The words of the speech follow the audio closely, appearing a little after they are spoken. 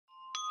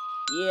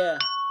Yeah.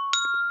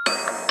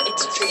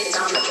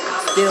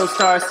 Still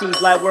star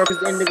seeds, light workers,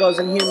 indigos,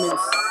 and humans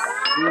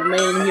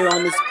remain here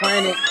on this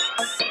planet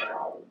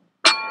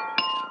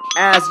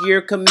as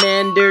your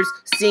commanders,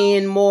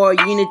 seeing more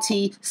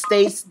unity.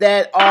 States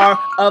that are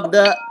of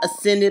the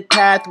ascended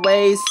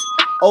pathways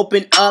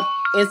open up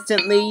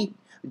instantly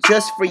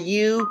just for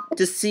you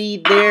to see.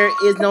 There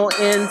is no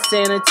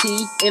insanity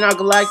in our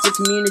galactic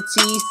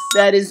community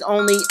that is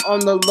only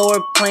on the lower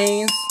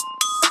planes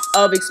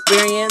of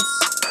experience.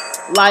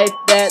 Life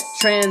that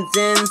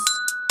transcends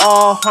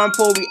all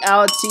harmful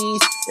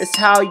realities is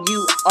how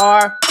you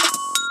are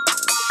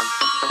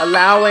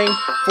allowing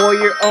for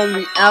your own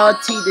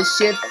reality to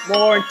shift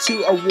more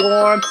into a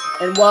warm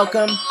and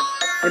welcome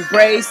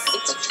embrace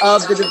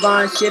of the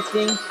divine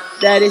shifting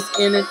that is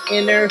in an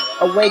inner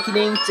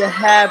awakening to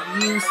have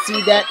you see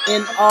that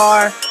in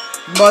our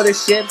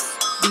motherships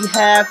we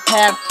have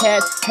half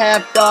cat,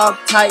 half dog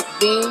type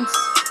beings.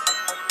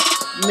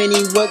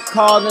 Many would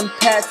call them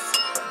pets.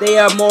 They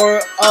are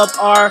more of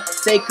our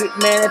sacred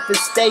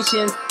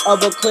manifestations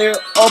of a clear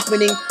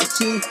opening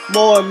to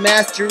more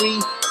mastery,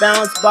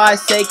 balanced by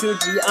sacred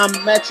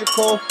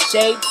geometrical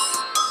shapes,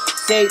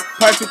 shaped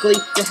perfectly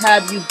to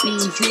have you be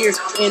here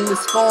in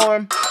this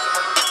form.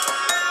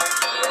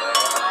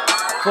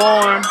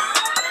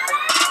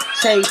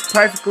 Shaped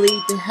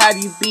perfectly to have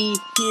you be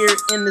here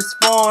in this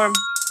form.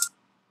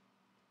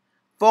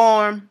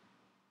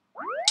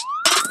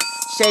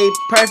 Shaped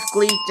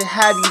perfectly to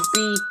have you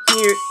be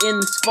here in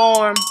this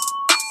form.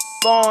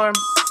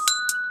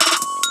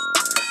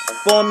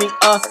 Forming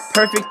a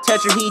perfect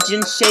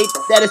tetrahedron shape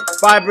that is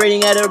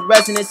vibrating at a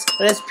resonance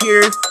that is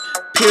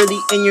purely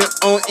in your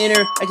own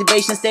inner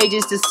activation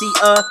stages to see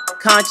a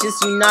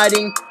conscious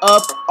uniting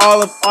of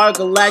all of our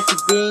galactic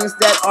beings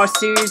that are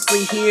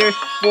seriously here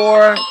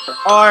for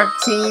our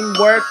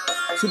teamwork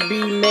to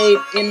be made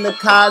in the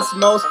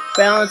cosmos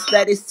balance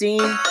that is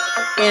seen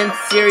in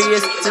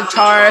Sirius,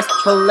 Centaurus,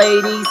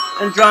 Pleiades,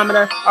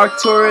 Andromeda,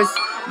 Arcturus.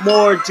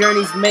 More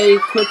journeys made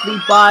quickly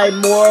by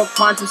more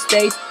quantum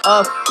states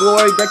of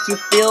glory that you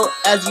feel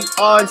as you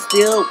are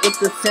instilled with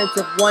the sense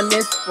of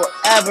oneness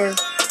forever.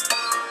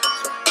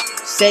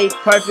 Shaped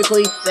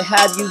perfectly to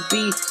have you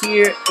be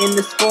here in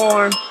this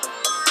form.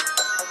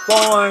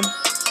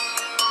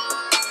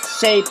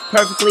 Shaped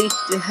perfectly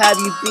to have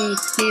you be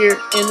here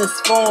in this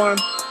form.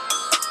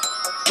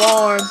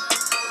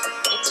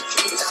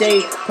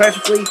 Shaped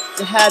perfectly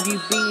to have you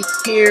be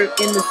here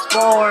in this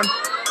form.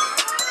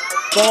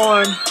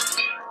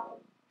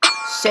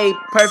 Shaped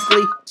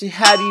perfectly to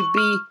have you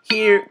be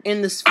here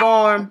in this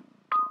form.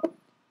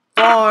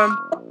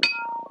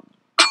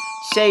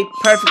 Shaped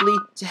perfectly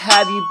to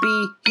have you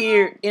be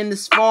here in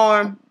this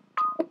form.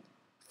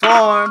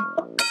 Yeah.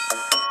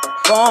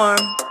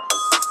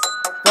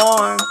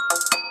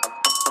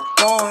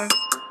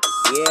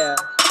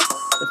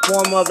 The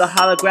form of the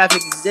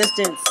holographic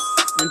existence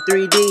in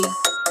 3D,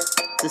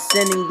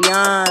 descending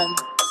beyond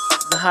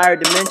the higher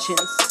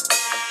dimensions.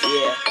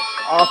 Yeah.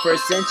 All for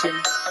ascension.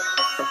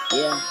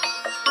 Yeah.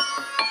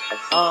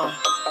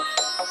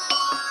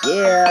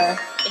 Yeah.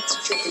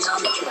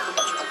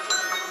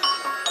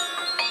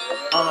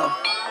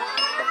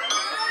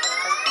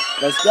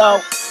 Let's go.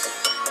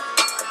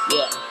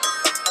 Yeah.